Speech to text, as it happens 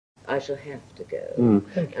I shall have to go.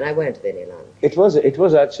 And I won't have any lunch. It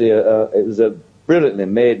was actually a brilliantly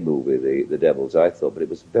made movie, The Devils, I thought, but it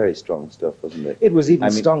was very strong stuff, wasn't it? It was even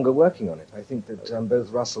stronger working on it. I think that both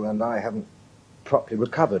Russell and I haven't properly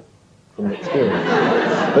recovered from the experience.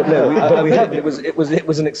 But no, we haven't. It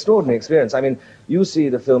was an extraordinary experience. I mean, you see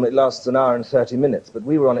the film, it lasts an hour and 30 minutes, but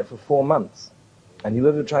we were on it for 4 months. And you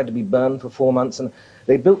ever tried to be burned for 4 months? And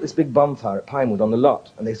they built this big bonfire at Pinewood on the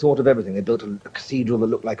lot, and they thought of everything. They built a cathedral that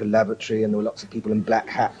looked like a lavatory, and there were lots of people in black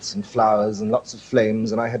hats and flowers and lots of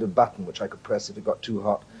flames, and I had a button which I could press if it got too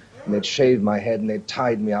hot. And they'd shaved my head, and they'd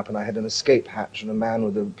tied me up, and I had an escape hatch and a man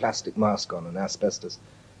with a plastic mask on and asbestos.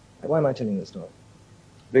 Why am I telling this story?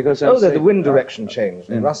 Because the wind direction changed,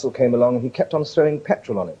 and Russell came along, and he kept on throwing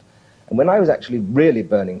petrol on it. And when I was actually really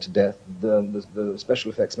burning to death, the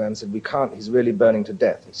special effects man said, "We can't, he's really burning to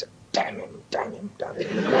death." He said, "Damn him, damn him, damn him."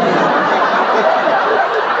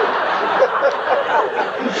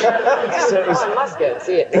 So I must go and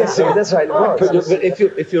see it. Yes, that's right, it was. But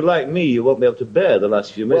if you're like me, you won't be able to bear the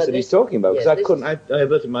last few minutes that he's talking about, because I couldn't, I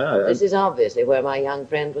averted my eye. This is obviously where my young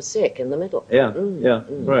friend was sick, in the middle. Yeah,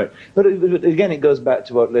 right. But again, it goes back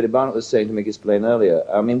to what Lady Barnett was saying to make explain earlier.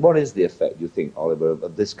 I mean, what is the effect, you think, Oliver,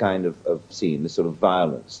 of this kind of scene, this sort of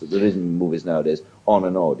violence that there is in movies nowadays on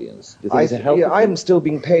an audience? Do you think it's a helpful thing? I'm still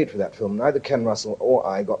being paid for that film. Neither Ken Russell or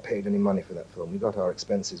I got paid any money for that film. We got our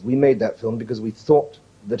expenses. We made that film because we thought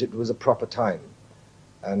that it was a proper time.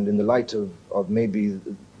 And in the light of maybe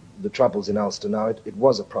the troubles in Ulster now, it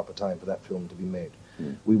was a proper time for that film to be made.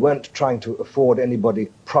 We weren't trying to afford anybody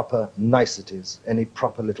proper niceties, any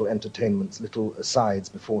proper little entertainments, little asides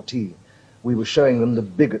before tea. We were showing them the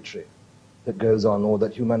bigotry that goes on, or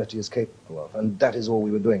that humanity is capable of, and that is all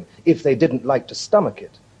we were doing. If they didn't like to stomach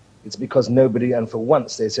it, it's because nobody, and for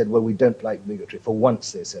once they said, "Well, we don't like bigotry." For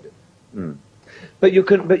once they said it. But you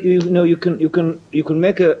can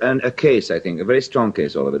make a case, I think, a very strong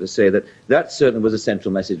case, Oliver, to say that certainly was a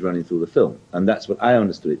central message running through the film, and that's what I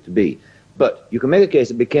understood it to be. But you can make a case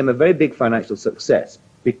it became a very big financial success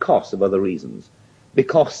because of other reasons,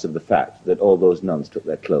 because of the fact that all those nuns took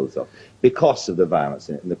their clothes off, because of the violence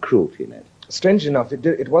in it and the cruelty in it. Strangely enough,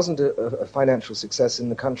 it wasn't a financial success in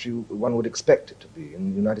the country one would expect it to be,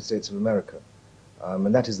 in the United States of America.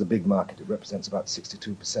 And that is the big market. It represents about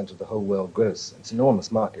 62% of the whole world gross. It's an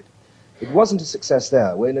enormous market. It wasn't a success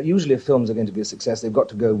there. Usually if films are going to be a success, they've got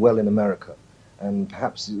to go well in America. And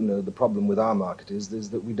perhaps, the problem with our market is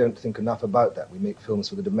that we don't think enough about that. We make films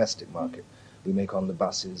for the domestic market. We make On the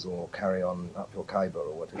Buses or Carry On Up Your Khyber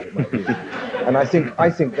or whatever it might be. And I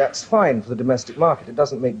think that's fine for the domestic market. It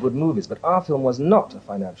doesn't make good movies. But our film was not a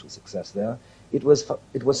financial success there. It was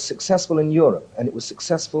successful in Europe, and it was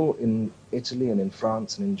successful in Italy and in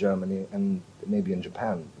France and in Germany and maybe in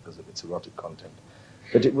Japan because of its erotic content.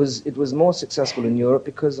 But it was more successful in Europe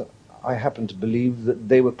because I happen to believe that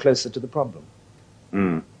they were closer to the problem.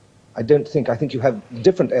 I think you have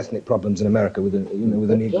different ethnic problems in America with a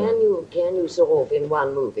Negro. Can you sort of, in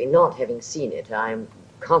one movie, not having seen it, I'm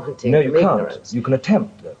commenting from ignorance. No, you can't. You can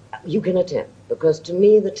attempt, though. You can attempt, because to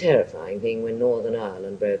me the terrifying thing when Northern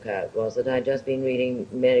Ireland broke out was that I'd just been reading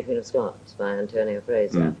Mary Queen of Scots by Antonio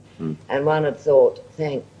Fraser, and one had thought,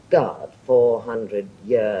 thank God, 400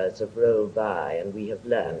 years have rolled by and we have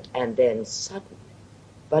learned, and then suddenly,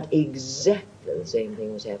 but exactly the same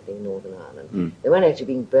thing was happening in Northern Ireland. They weren't actually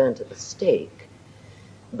being burnt at the stake,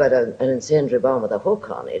 but an incendiary bomb with a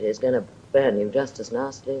hook on it is going to burn you just as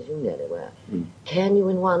nastily as you nearly were. Can you,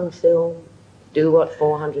 in one film, do what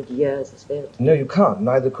 400 years has failed to do? No, you can't.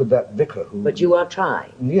 Neither could that vicar who... But you are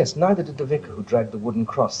trying. Yes, neither did the vicar who dragged the wooden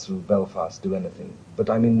cross through Belfast do anything. But,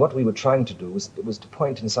 I mean, what we were trying to do was to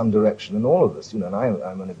point in some direction, and all of us, and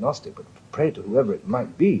I'm an agnostic, but pray to whoever it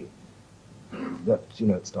might be that,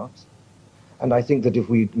 it stops. And I think that if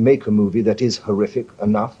we make a movie that is horrific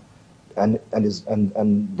enough, and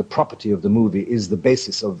the property of the movie is the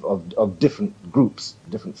basis of different groups,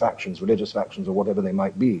 different factions, religious factions, or whatever they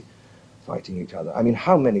might be, fighting each other. I mean,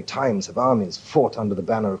 how many times have armies fought under the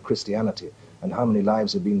banner of Christianity, and how many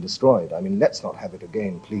lives have been destroyed? I mean, let's not have it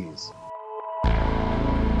again, please.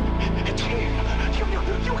 It's here.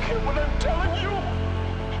 You hear what I'm telling you?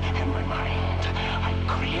 In my mind, I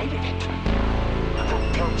created it.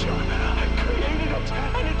 Don't you? I created it,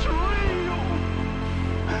 and it's real.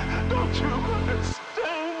 Don't you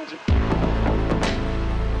understand?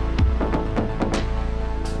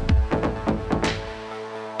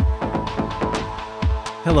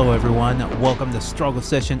 Hello everyone, welcome to Struggle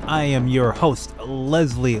Session. I am your host,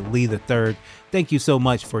 Leslie Lee III. Thank you so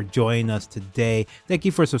much for joining us today. Thank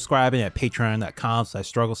you for subscribing at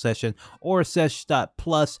patreon.com/struggle session or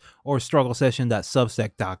sesh.plus or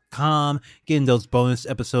strugglesession.substack.com. Getting those bonus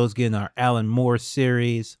episodes, getting our Alan Moore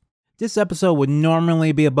series. This episode would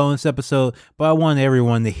normally be a bonus episode, but I want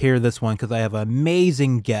everyone to hear this one because I have an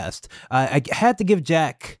amazing guest. I had to give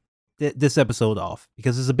Jack this episode off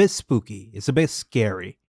because it's a bit spooky. It's a bit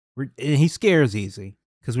scary. And he scares easy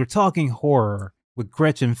because we're talking horror with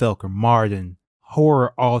Gretchen Felker Martin,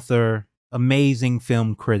 horror author, amazing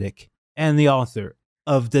film critic, and the author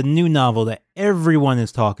of the new novel that everyone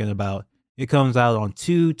is talking about. It comes out on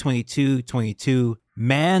 2/22/22,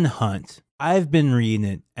 Manhunt. I've been reading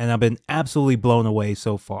it and I've been absolutely blown away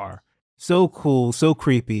so far. So cool, so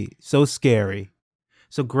creepy, so scary.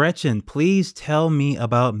 So Gretchen, please tell me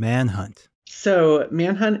about Manhunt. So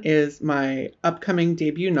Manhunt is my upcoming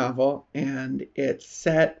debut novel, and it's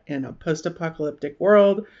set in a post-apocalyptic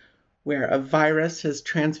world where a virus has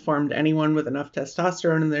transformed anyone with enough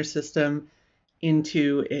testosterone in their system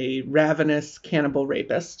into a ravenous cannibal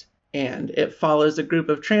rapist. And it follows a group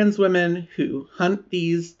of trans women who hunt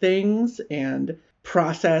these things and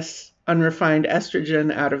process unrefined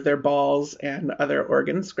estrogen out of their balls and other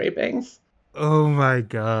organ scrapings. Oh my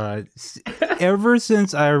God. Ever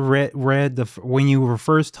since I read when you were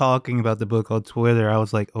first talking about the book on Twitter, I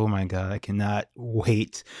was like, oh my God, I cannot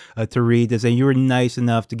wait to read this. And you were nice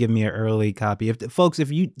enough to give me an early copy. If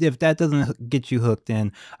that doesn't get you hooked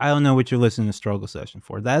in, I don't know what you're listening to Struggle Session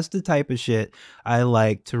for. That's the type of shit I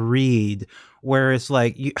like to read, where it's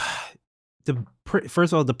like,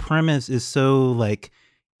 first of all, the premise is so like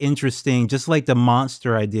interesting, just like the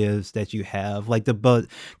monster ideas that you have, like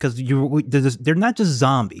because they're not just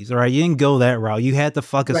zombies, all right? You didn't go that route. You had to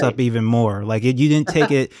fuck us up even more. Like you didn't take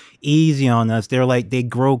it easy on us. They're like, they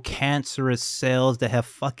grow cancerous cells that have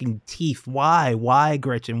fucking teeth. Why,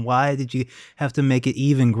 Gretchen? Why did you have to make it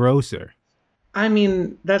even grosser? I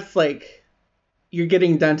mean, that's like, you're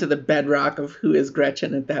getting down to the bedrock of who is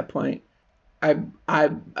Gretchen at that point.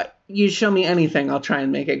 You show me anything, I'll try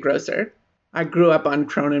and make it grosser. I grew up on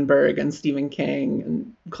Cronenberg and Stephen King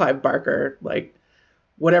and Clive Barker. Like,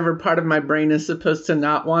 whatever part of my brain is supposed to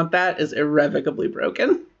not want that is irrevocably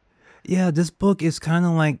broken. Yeah, this book is kind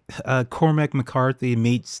of like Cormac McCarthy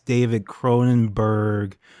meets David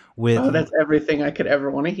Cronenberg with... Oh, that's everything I could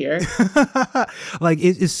ever want to hear. Like,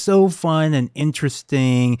 it's so fun and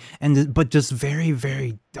interesting, but just very,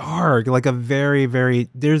 very dark. Like a very, very...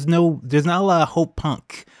 There's not a lot of hope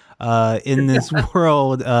punk in this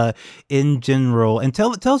world in general. And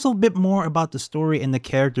tell us a bit more about the story and the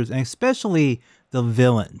characters, and especially the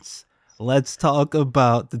villains. Let's talk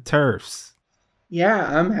about the TERFs.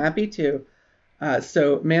 Yeah, I'm happy to.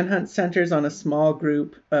 So Manhunt centers on a small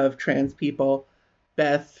group of trans people,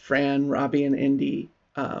 Beth, Fran, Robbie, and Indy,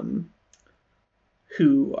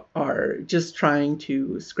 who are just trying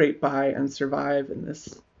to scrape by and survive in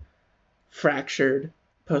this fractured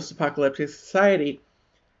post-apocalyptic society.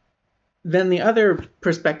 Then the other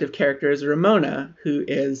perspective character is Ramona, who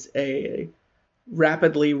is a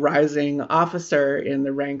rapidly rising officer in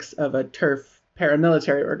the ranks of a TERF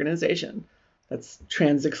paramilitary organization. That's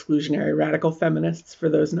trans exclusionary radical feminists, for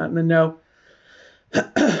those not in the know.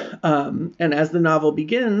 And as the novel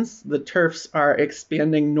begins, the TERFs are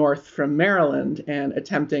expanding north from Maryland and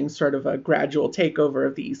attempting sort of a gradual takeover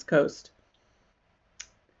of the East Coast.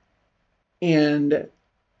 And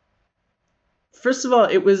first of all,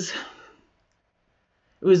 it was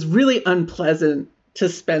really unpleasant to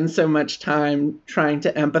spend so much time trying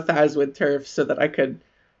to empathize with TERFs so that I could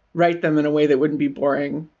write them in a way that wouldn't be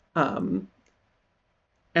boring. And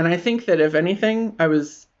I think that if anything, I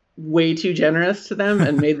was way too generous to them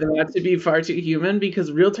and made them out to be far too human,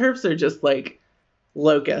 because real TERFs are just like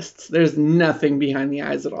locusts. There's nothing behind the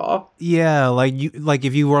eyes at all. Yeah, like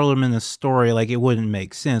if you roll them in a story, like it wouldn't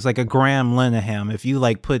make sense. Like a Graham Linehan, if you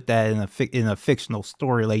like put that in a fictional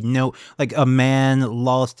story, like a man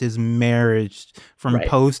lost his marriage from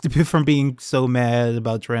from being so mad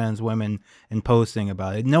about trans women and posting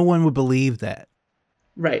about it. No one would believe that.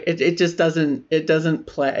 Right. It just doesn't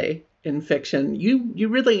play in fiction. You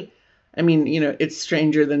really, I mean, it's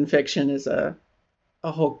stranger than fiction is a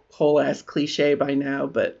whole ass cliche by now,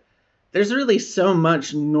 but there's really so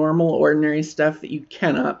much normal, ordinary stuff that you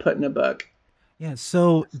cannot put in a book. Yeah,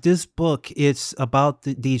 so this book, it's about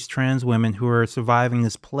these trans women who are surviving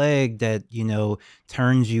this plague that,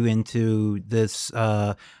 turns you into this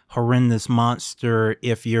horrendous monster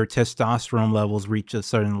if your testosterone levels reach a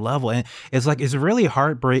certain level. And it's like, it's a really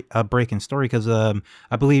breaking story because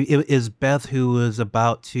I believe it is Beth who was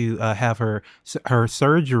about to have her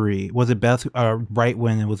surgery. Was it Beth right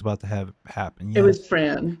when it was about to happen? Yes. It was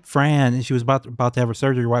Fran. And she was about to have her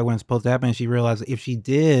surgery right when it's supposed to happen. And she realized that if she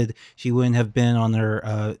did, she wouldn't have been on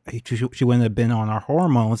her she wouldn't have been on our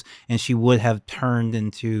hormones, and she would have turned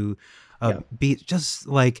into be just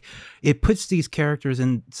like, it puts these characters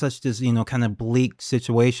in such this, kind of bleak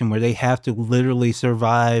situation where they have to literally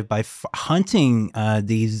survive by hunting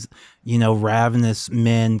these, ravenous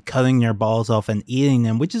men, cutting their balls off and eating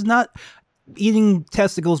them, which is not, eating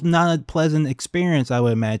testicles, not a pleasant experience, I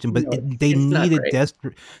would imagine, but they needed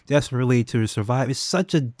desperately to survive. It's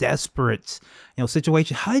such a desperate,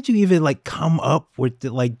 situation. How did you even come up with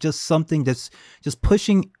just something that's just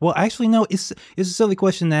pushing? Well, actually, no, it's a silly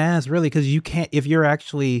question to ask, really, because you can't, if you're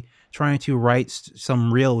actually trying to write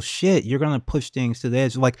some real shit, you're going to push things to the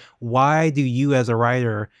edge. Like, why do you as a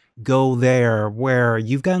writer go there where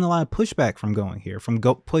you've gotten a lot of pushback from going here, from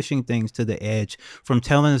pushing things to the edge, from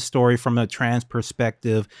telling a story from a trans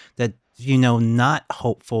perspective that, not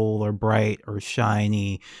hopeful or bright or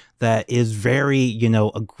shiny, that is very,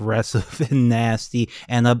 aggressive and nasty,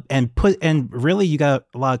 and really you got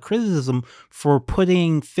a lot of criticism for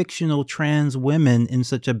putting fictional trans women in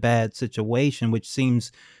such a bad situation, which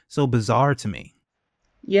seems so bizarre to me.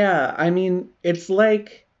 Yeah, I mean, it's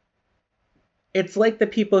like the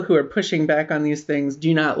people who are pushing back on these things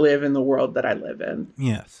do not live in the world that I live in.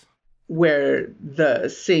 Yes. Where the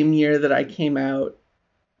same year that I came out,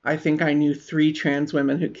 I think I knew 3 trans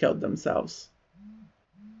women who killed themselves.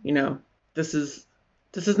 This is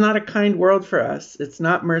not a kind world for us. It's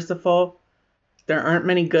not merciful. There aren't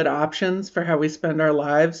many good options for how we spend our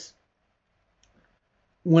lives.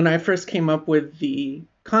 When I first came up with the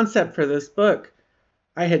concept for this book,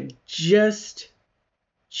 I had just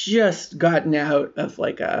gotten out of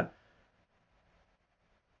a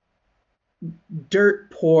dirt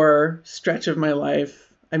poor stretch of my life.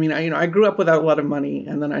 I mean, I grew up without a lot of money,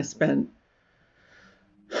 and then I spent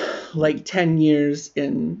 10 years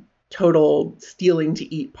in total stealing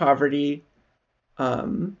to eat poverty.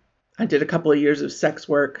 I did a couple of years of sex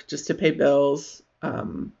work just to pay bills.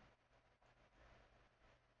 And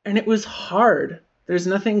it was hard. There's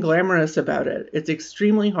nothing glamorous about it. It's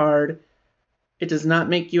extremely hard. It does not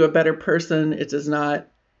make you a better person. It does not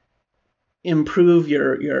improve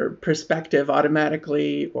your perspective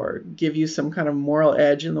automatically or give you some kind of moral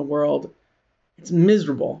edge in the world. It's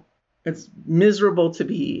miserable. It's miserable to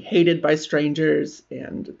be hated by strangers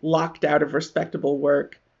and locked out of respectable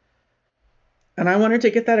work. And I wanted to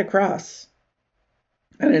get that across.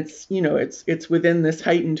 And it's within this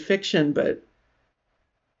heightened fiction, but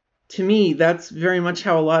to me, that's very much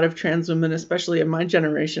how a lot of trans women, especially in my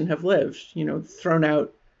generation, have lived, thrown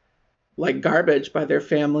out like garbage by their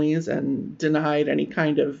families and denied any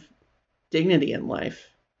kind of dignity in life.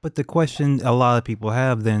 But the question a lot of people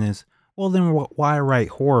have then is, well, then why write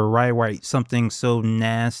horror? Why write something so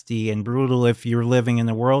nasty and brutal if you're living in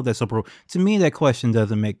a world that's so brutal? To me, that question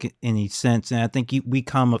doesn't make any sense. And I think we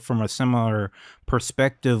come up from a similar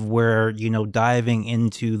perspective where, diving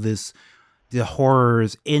into the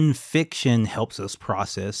horrors in fiction helps us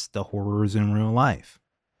process the horrors in real life.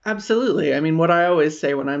 Absolutely. I mean, what I always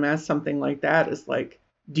say when I'm asked something like that is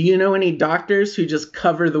do you know any doctors who just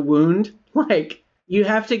cover the wound? You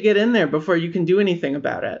have to get in there before you can do anything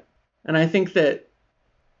about it. And I think that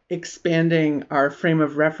expanding our frame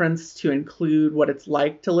of reference to include what it's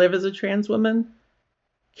like to live as a trans woman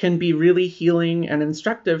can be really healing and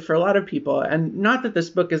instructive for a lot of people. And not that this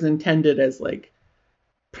book is intended as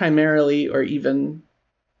primarily or even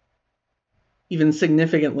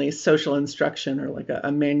significantly social instruction or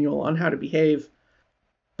a manual on how to behave.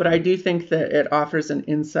 But I do think that it offers an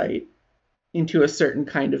insight into a certain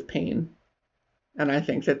kind of pain. And I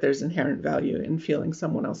think that there's inherent value in feeling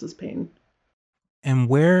someone else's pain. And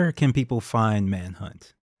where can people find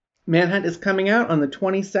Manhunt? Manhunt is coming out on the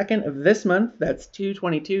 22nd of this month. That's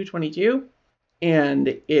 2/22/22.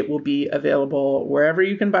 And it will be available wherever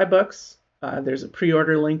you can buy books. There's a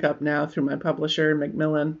pre-order link up now through my publisher,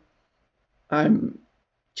 Macmillan. I'm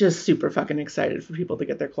just super fucking excited for people to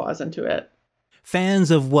get their claws into it.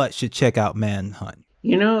 Fans of what should check out Manhunt?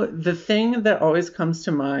 The thing that always comes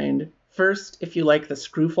to mind, first, if you like the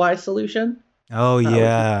Screwfly solution. Oh,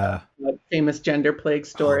 yeah. Famous gender plague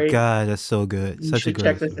story. Oh, God, that's so good. Such a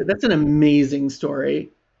great story. That's an amazing story.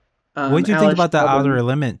 What did you think about the Outer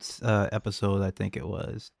Limits episode, I think it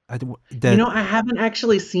was? I haven't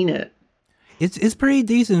actually seen it. It's pretty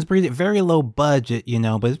decent. It's pretty very low budget,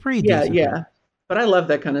 but it's pretty decent. Yeah. But I love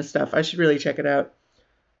that kind of stuff. I should really check it out.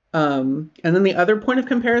 And then the other point of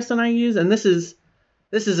comparison I use, and this is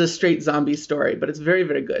a straight zombie story, but it's very,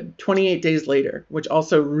 very good. 28 Days Later, which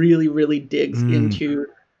also really, really digs into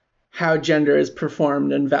how gender is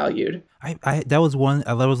performed and valued. That was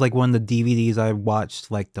like one of the DVDs I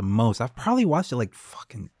watched like the most. I've probably watched it like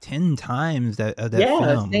fucking 10 times that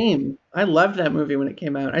film. Same. I loved that movie when it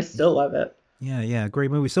came out. I still love it. Yeah,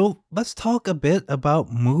 great movie. So let's talk a bit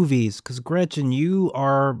about movies, because Gretchen, you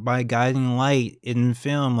are my guiding light in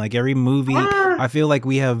film. Like every movie, I feel like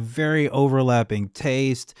we have very overlapping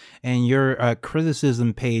taste, and your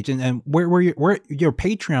criticism page and where your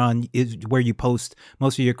Patreon is where you post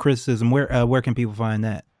most of your criticism. Where can people find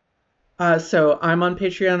that? So I'm on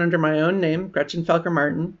Patreon under my own name, Gretchen Felker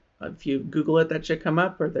Martin. If you Google it, that should come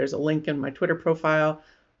up, or there's a link in my Twitter profile.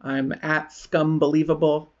 I'm at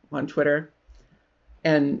Scumbelievable on Twitter.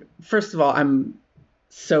 And first of all, I'm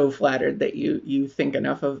so flattered that you think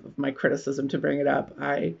enough of my criticism to bring it up.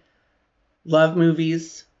 I love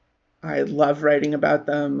movies. I love writing about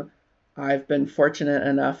them. I've been fortunate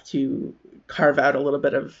enough to carve out a little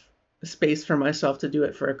bit of space for myself to do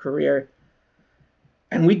it for a career.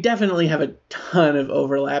 And we definitely have a ton of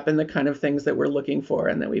overlap in the kind of things that we're looking for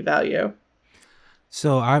and that we value.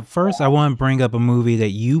 So I want to bring up a movie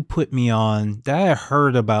that you put me on that I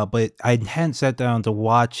heard about, but I hadn't sat down to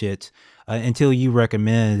watch it until you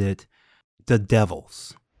recommended it. The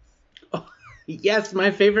Devils. Oh, yes, my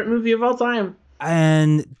favorite movie of all time.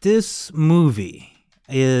 And this movie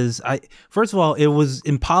is, first of all, it was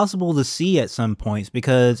impossible to see at some points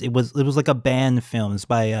because it was like a banned film. It's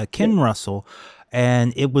by Ken Russell.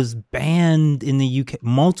 And it was banned in the UK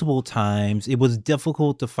multiple times. It was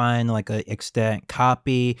difficult to find like an extant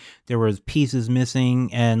copy. There was pieces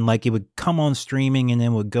missing, and like it would come on streaming and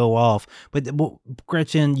then would go off. But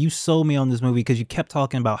Gretchen, you sold me on this movie because you kept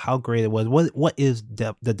talking about how great it was. What is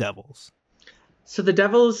The Devils? So The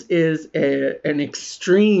Devils is an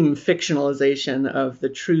extreme fictionalization of the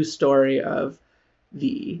true story of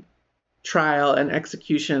the trial and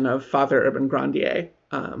execution of Father Urbain Grandier,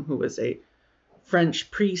 who was a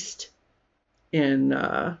French priest in,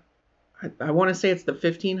 I want to say it's the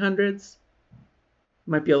 1500s.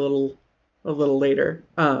 Might be a little later.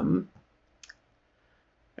 And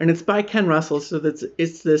it's by Ken Russell, so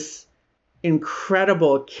it's this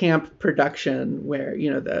incredible camp production where,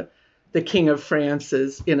 you know, the King of France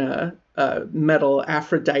is in a metal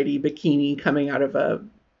Aphrodite bikini coming out of a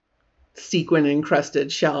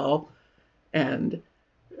sequin-encrusted shell, and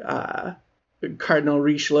Cardinal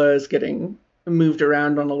Richelieu is getting moved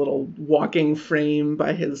around on a little walking frame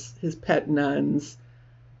by his pet nuns.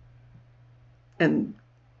 And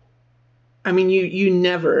I mean, you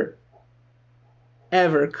never,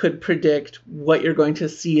 ever could predict what you're going to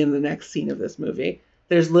see in the next scene of this movie.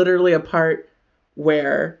 There's literally a part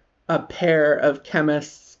where a pair of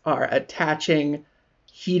chemists are attaching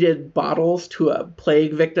heated bottles to a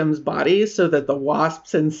plague victim's body so that the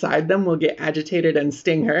wasps inside them will get agitated and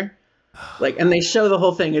sting her. And they show the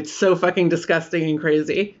whole thing. It's so fucking disgusting and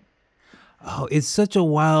crazy. Oh, it's such a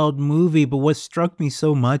wild movie. But what struck me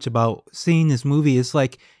so much about seeing this movie is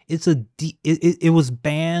like it was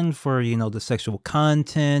banned for, you know, the sexual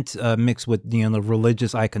content mixed with, you know, the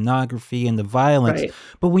religious iconography and the violence. Right.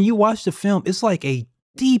 But when you watch the film, it's like a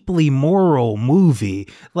deeply moral movie.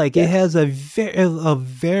 Like yes. It has a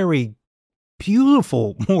very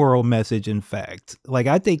beautiful moral message, in fact. Like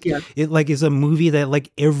I think it like is a movie that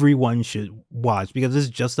like everyone should watch because it's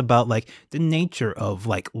just about like the nature of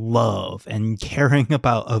like love and caring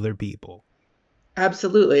about other people.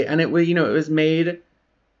 Absolutely. And it was made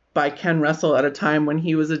by Ken Russell at a time when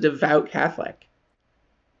he was a devout Catholic,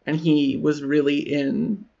 and he was really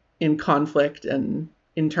in conflict and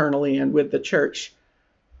internally and with the church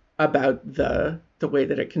about the way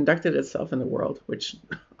that it conducted itself in the world, which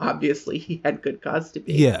obviously he had good cause to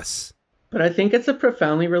be. Yes. But I think it's a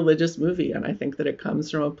profoundly religious movie, and I think that it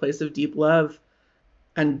comes from a place of deep love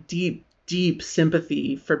and deep, deep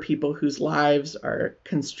sympathy for people whose lives are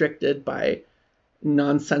constricted by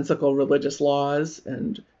nonsensical religious laws,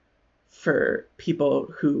 and for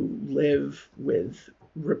people who live with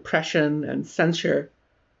repression and censure.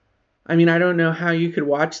 I mean, I don't know how you could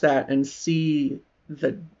watch that and see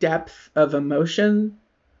the depth of emotion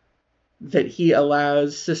that he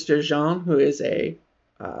allows Sister Jeanne, who is a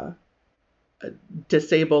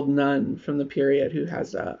disabled nun from the period who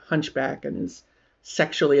has a hunchback and is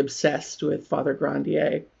sexually obsessed with Father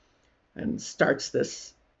Grandier, and starts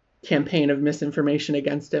this campaign of misinformation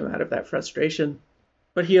against him out of that frustration.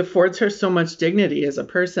 But he affords her so much dignity as a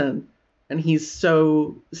person, and he's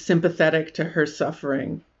so sympathetic to her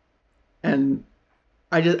suffering. And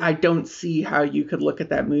I don't see how you could look at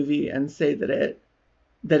that movie and say that it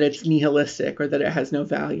that it's nihilistic or that it has no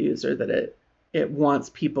values or that it wants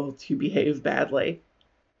people to behave badly.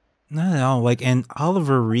 No, like, and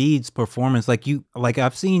Oliver Reed's performance,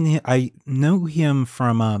 I know him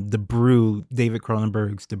from The Brood, David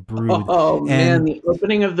Cronenberg's The Brood. Oh man, and the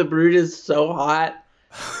opening of The Brood is so hot.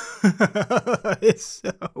 it's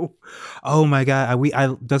so, oh my god,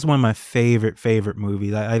 that's one of my favorite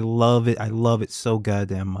movies. I love it. I love it so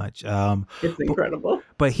goddamn much. It's incredible.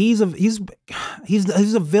 But he's a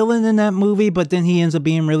villain in that movie, but then he ends up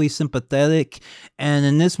being really sympathetic. And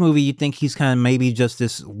in this movie, you think he's kind of maybe just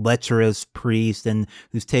this lecherous priest and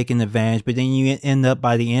who's taking advantage. But then you end up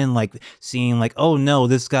by the end like seeing like, oh no,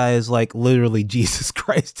 this guy is like literally Jesus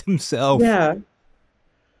Christ himself. Yeah.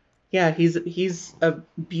 Yeah, he's a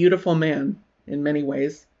beautiful man in many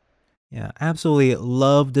ways. Yeah, absolutely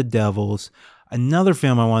love The Devils. Another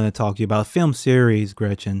film I want to talk to you about, film series,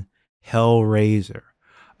 Gretchen, Hellraiser.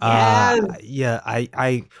 Yes.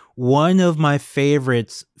 I one of my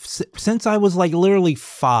favorites since I was like literally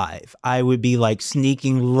 5. I would be like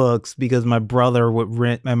sneaking looks because my brother would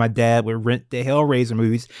rent and my dad would rent the Hellraiser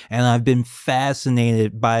movies, and I've been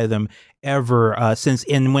fascinated by them ever since.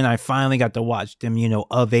 And when I finally got to watch them, you know,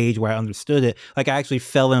 of age where I understood it, like I actually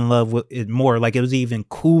fell in love with it more. Like it was even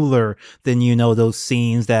cooler than, you know, those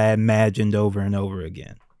scenes that I imagined over and over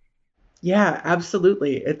again. Yeah,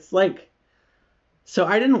 absolutely. It's like, so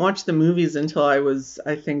I didn't watch the movies until I was,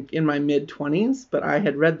 I think, in my mid-20s, but I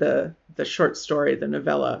had read the short story, the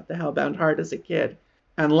novella, The Hellbound Heart, as a kid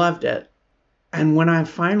and loved it. And when I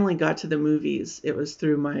finally got to the movies, it was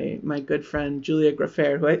through my good friend Julia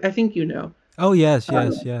Graffair, who I think you know. Oh, yes.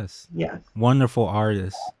 Yeah. Wonderful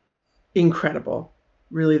artist. Incredible.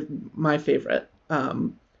 Really my favorite.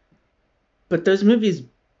 But those movies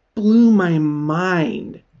blew my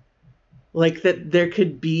mind. Like that there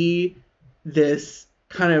could be this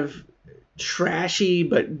kind of trashy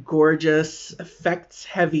but gorgeous, effects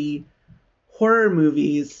heavy horror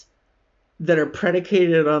movies that are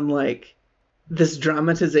predicated on like this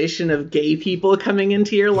dramatization of gay people coming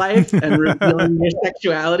into your life and revealing their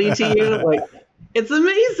sexuality to you. Like, it's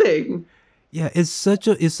amazing. Yeah, it's such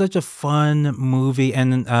a fun movie,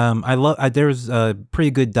 and there's a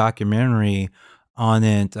pretty good documentary on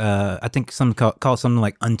it. I think something called something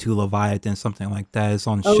like Unto Leviathan, something like that. It's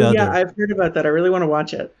on Shudder. Oh yeah, I've heard about that. I really want to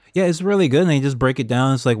watch it. Yeah, it's really good. And they just break it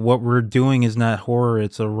down. It's like what we're doing is not horror;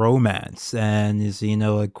 it's a romance, and is, you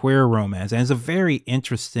know, a queer romance, and it's a very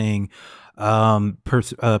interesting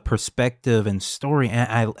perspective and story.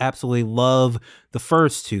 And I absolutely love the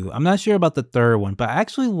first two. I'm not sure about the third one, but I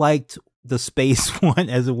actually liked the space one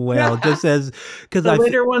as well, just as because the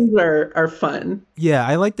later ones are fun. Yeah,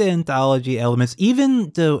 I like the anthology elements.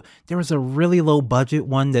 Even though there was a really low budget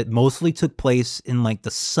one that mostly took place in like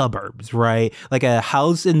the suburbs, right? Like a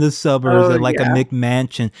house in the suburbs, and like a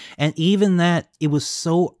McMansion. And even that, it was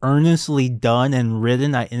so earnestly done and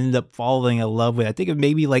written, I ended up falling in love with it. I think it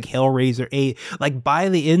maybe like Hellraiser 8. Like by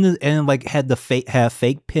the end like had the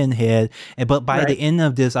fake Pinhead, but by the end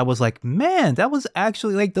of this, I was like, man, that was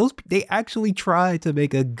actually like they actually tried to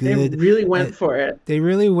make a good. They really went for it. They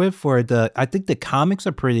really went for it. I think the comics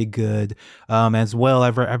are pretty good as well.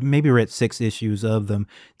 I've maybe read 6 issues of them.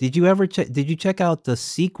 Did you check out the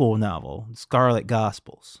sequel novel, Scarlet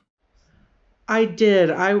Gospels? I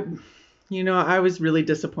did. I was really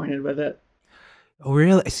disappointed with it. Oh,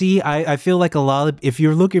 really? See, I feel like a lot of, if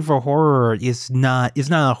you're looking for horror, it's not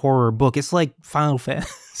a horror book. It's like Final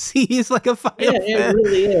Fantasy. It's like a Final Fantasy. It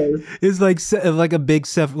really is. It's like a big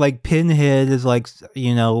like Pinhead is like,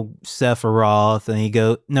 you know, Sephiroth,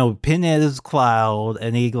 and Pinhead is Cloud,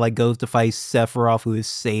 and he like goes to fight Sephiroth, who is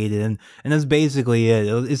Satan, and that's basically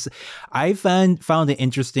it. I found it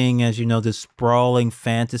interesting, as you know, this sprawling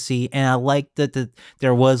fantasy, and I like that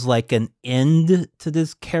there was like an end to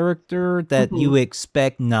this character that you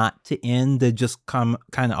expect not to end, that just kind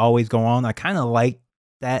of always go on. I kind of like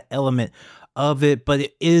that element of it, but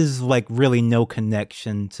it is like really no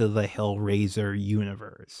connection to the Hellraiser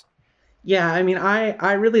universe. Yeah, I mean,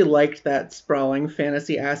 I really liked that sprawling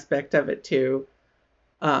fantasy aspect of it too.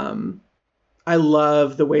 I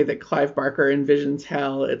love the way that Clive Barker envisions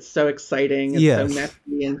hell. It's so exciting. It's so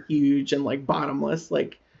messy and huge and like bottomless.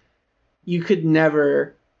 Like you could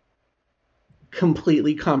never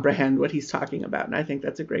completely comprehend what he's talking about, and I think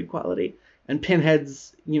that's a great quality. And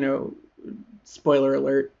Pinhead's, you know, spoiler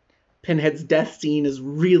alert, Pinhead's death scene is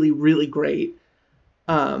really, really great.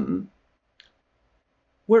 What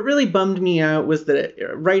really bummed me out was that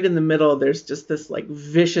right in the middle, there's just this like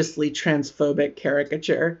viciously transphobic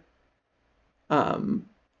caricature,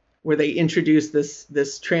 where they introduce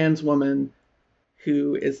this trans woman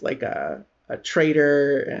who is like a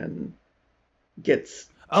traitor and gets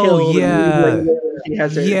killed. yeah. And she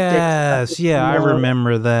has her Yes, dick yeah, I out.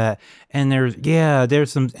 remember that. And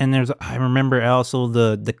there's some, and there's, I remember also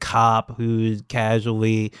the cop who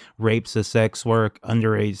casually rapes a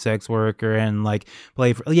underage sex worker and like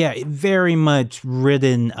play for, very much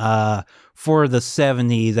written for the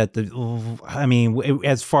 70s I mean,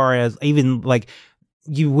 as far as even like,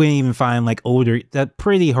 you wouldn't even find like that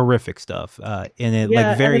pretty horrific stuff in it, Yeah,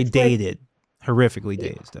 like very and it's dated, horrifically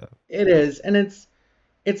dated stuff. It is, and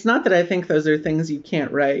it's not that I think those are things you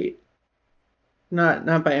can't write.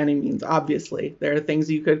 Not by any means. Obviously, there are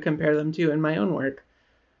things you could compare them to in my own work,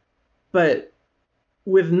 but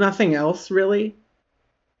with nothing else really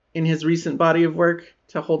in his recent body of work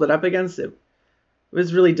to hold it up against, it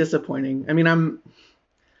was really disappointing. I mean, I'm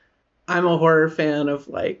a horror fan of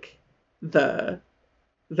like the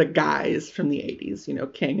guys from the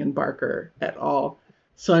 80s, King and Barker et al.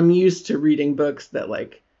 So I'm used to reading books that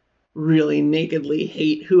like really nakedly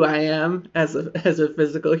hate who I am as a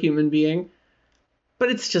physical human being. But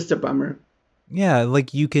it's just a bummer. Yeah,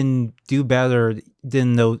 like you can do better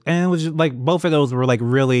than those, and it was just, like both of those were like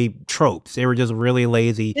really tropes. They were just really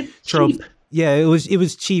lazy It's tropes. cheap. Yeah, it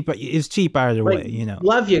was cheap. It's cheap either Like, way,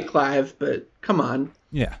 Love you, Clive, but come on.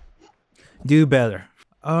 Yeah, do better.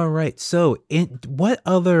 All right. So,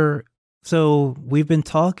 So we've been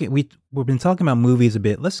talking. We've been talking about movies a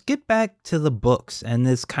bit. Let's get back to the books and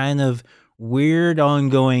this kind of weird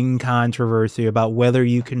ongoing controversy about whether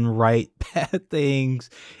you can write bad things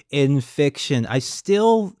in fiction. I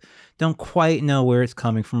still don't quite know where it's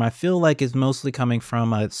coming from. I feel like it's mostly coming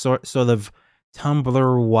from a sort of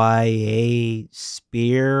Tumblr YA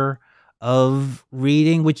sphere of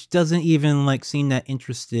reading, which doesn't even like seem that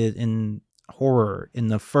interested in horror in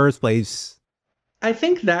the first place. I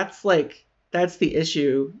think that's the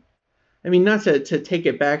issue. I mean, not to take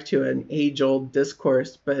it back to an age-old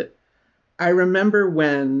discourse, but I remember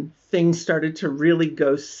when things started to really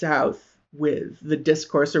go south with the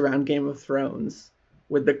discourse around Game of Thrones,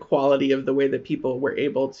 with the quality of the way that people were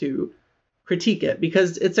able to critique it,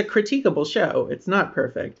 because it's a critiquable show. It's not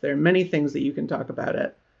perfect. There are many things that you can talk about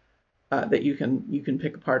it, that you can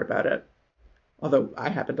pick apart about it. Although I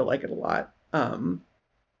happen to like it a lot.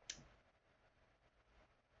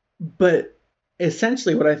 But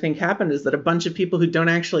essentially what I think happened is that a bunch of people who don't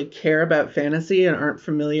actually care about fantasy and aren't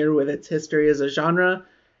familiar with its history as a genre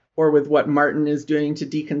or with what Martin is doing to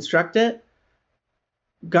deconstruct it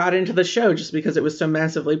got into the show just because it was so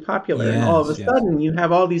massively popular. Yes, and all of a sudden you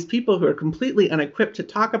have all these people who are completely unequipped to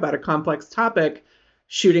talk about a complex topic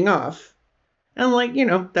shooting off. And like,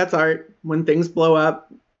 that's art. When things blow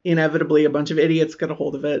up, inevitably a bunch of idiots get a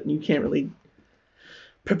hold of it and you can't really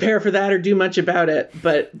prepare for that or do much about it,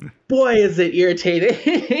 but boy is it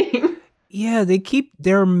irritating. Yeah,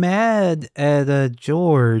 they're mad at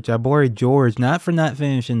George, our boy George, not for not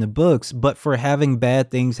finishing the books, but for having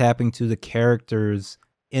bad things happen to the characters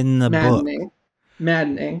in the book.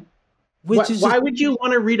 Maddening. Why would you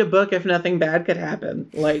want to read a book if nothing bad could happen?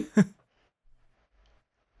 Like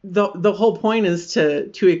the whole point is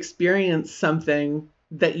to experience something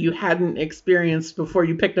that you hadn't experienced before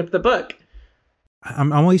you picked up the book.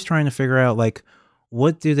 I'm always trying to figure out, like,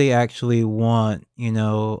 what do they actually want,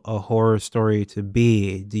 a horror story to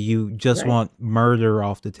be? Do you just want murder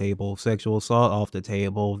off the table, sexual assault off the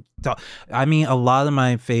table? I mean, a lot of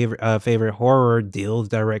my favorite horror deals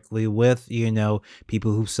directly with,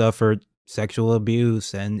 people who suffered sexual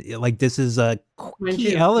abuse. And, like, this is a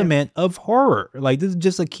key element of horror. Like, this is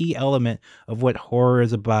just a key element of what horror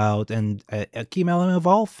is about, and a key element of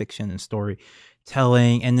all fiction and story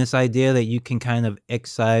telling, and this idea that you can kind of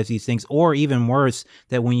excise these things, or even worse,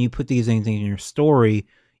 that when you put these things in your story,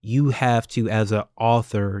 you have to, as an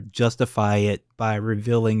author, justify it by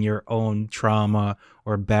revealing your own trauma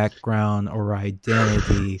or background or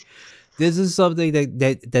identity. This is something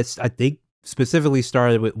that's I think specifically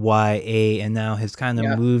started with YA and now has kind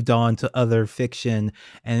of moved on to other fiction,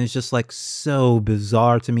 and it's just like so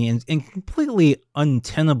bizarre to me and completely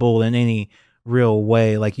untenable in any real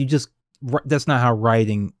way. Like, that's not how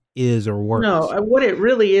writing is or works. No, what it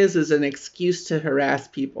really is an excuse to harass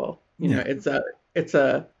people. It's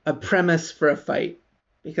a premise for a fight,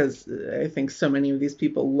 because I think so many of these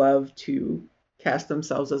people love to cast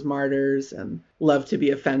themselves as martyrs and love to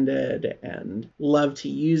be offended and love to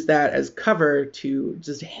use that as cover to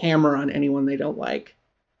just hammer on anyone they don't like,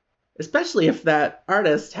 especially if that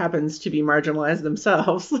artist happens to be marginalized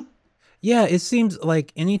themselves. Yeah, it seems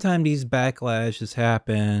like anytime these backlashes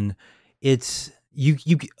happen, it's you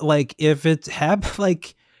like, if it's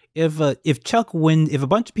like if a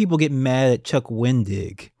bunch of people get mad at Chuck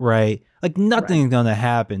Wendig, right? Like, nothing's gonna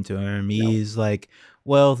happen to him. He's like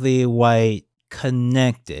wealthy white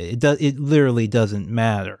connected. It literally doesn't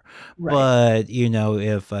matter. Right. But,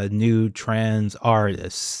 if a new trans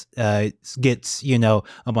artist gets, a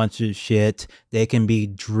bunch of shit, they can be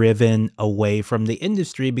driven away from the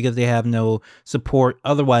industry because they have no support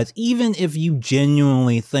otherwise. Even if you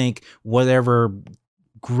genuinely think whatever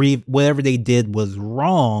they did was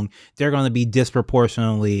wrong, they're going to be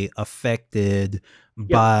disproportionately affected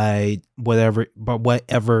by whatever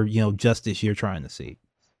justice you're trying to see.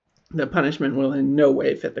 The punishment will in no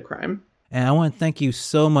way fit the crime. And I want to thank you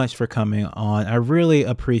so much for coming on. I really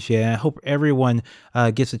appreciate it. I hope everyone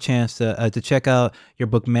gets a chance to check out your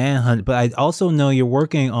book, Manhunt. But I also know you're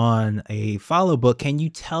working on a follow book. Can you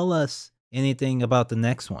tell us anything about the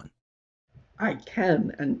next one? I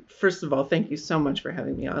can. And first of all, thank you so much for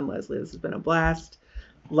having me on, Leslie. This has been a blast.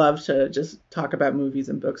 Love to just talk about movies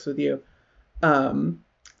and books with you.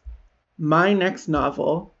 My next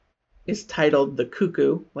novel is titled The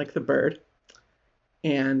Cuckoo, like the bird,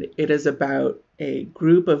 and it is about a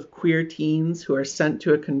group of queer teens who are sent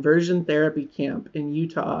to a conversion therapy camp in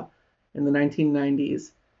Utah in the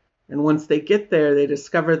 1990s. And once they get there, they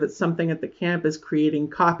discover that something at the camp is creating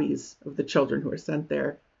copies of the children who are sent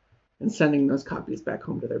there and sending those copies back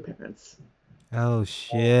home to their parents. Oh,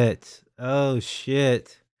 shit.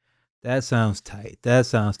 That sounds tight.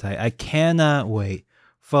 I cannot wait.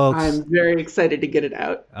 Folks, I'm very excited to get it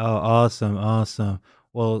out. Oh, awesome.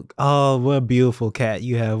 Well, what a beautiful cat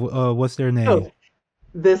you have. What's their name? Oh,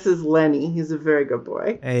 this is Lenny. He's a very good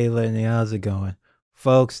boy. Hey, Lenny, how's it going?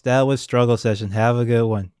 Folks, that was Struggle Session. Have a good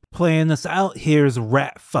one. Playing us out, here's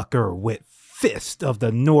Rat Fucker with Fist of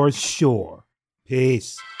the North Shore.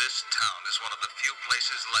 Peace. This town is one of the few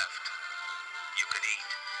places left you can eat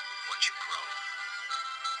what you grow.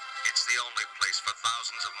 It's the only place for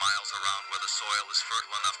thousands of miles around where the soil is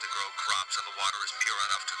fertile enough to grow crops and the water is pure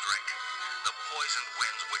enough to drink. The poisoned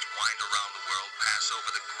winds which wind around the world pass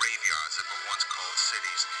over the graveyards that were once called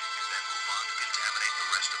cities and then move on to contaminate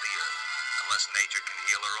the rest of the earth. Unless nature can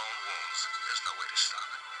heal her own wounds, there's no way to stop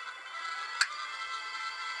it.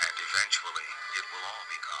 And eventually, it will all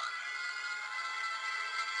be gone.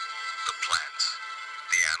 The plants,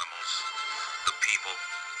 the animals, the people,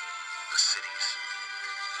 the cities.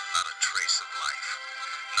 Not a trace of life.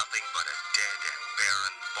 Nothing but a dead and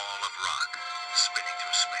barren ball of rock spinning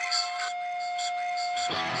through space.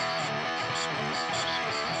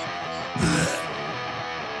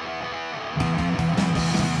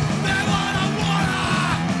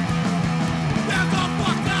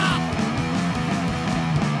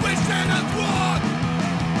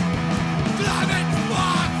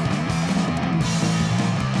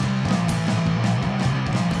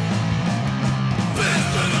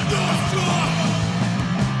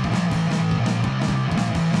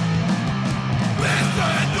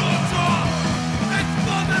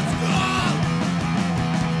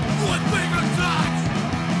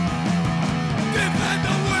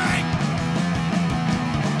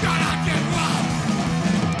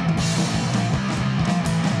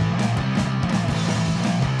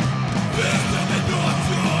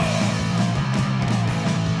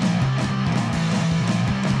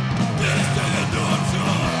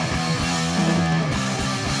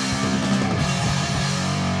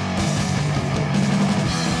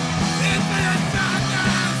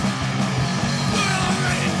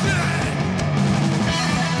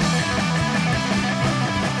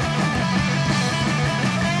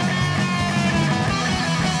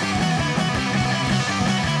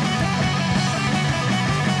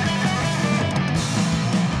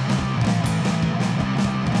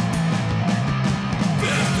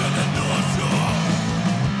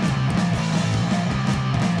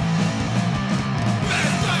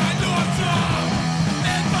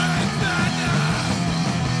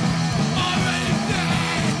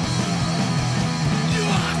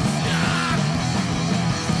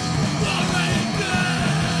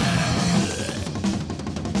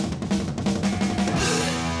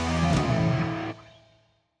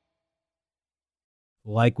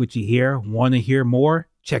 Like what you hear? Want to hear more?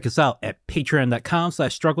 Check us out at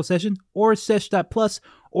patreon.com/struggle session or sesh.plus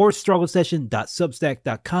or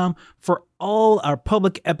strugglesession.substack.com for all our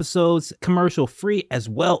public episodes, commercial free, as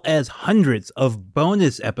well as hundreds of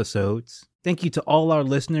bonus episodes. Thank you to all our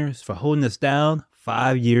listeners for holding us down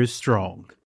 5 years strong.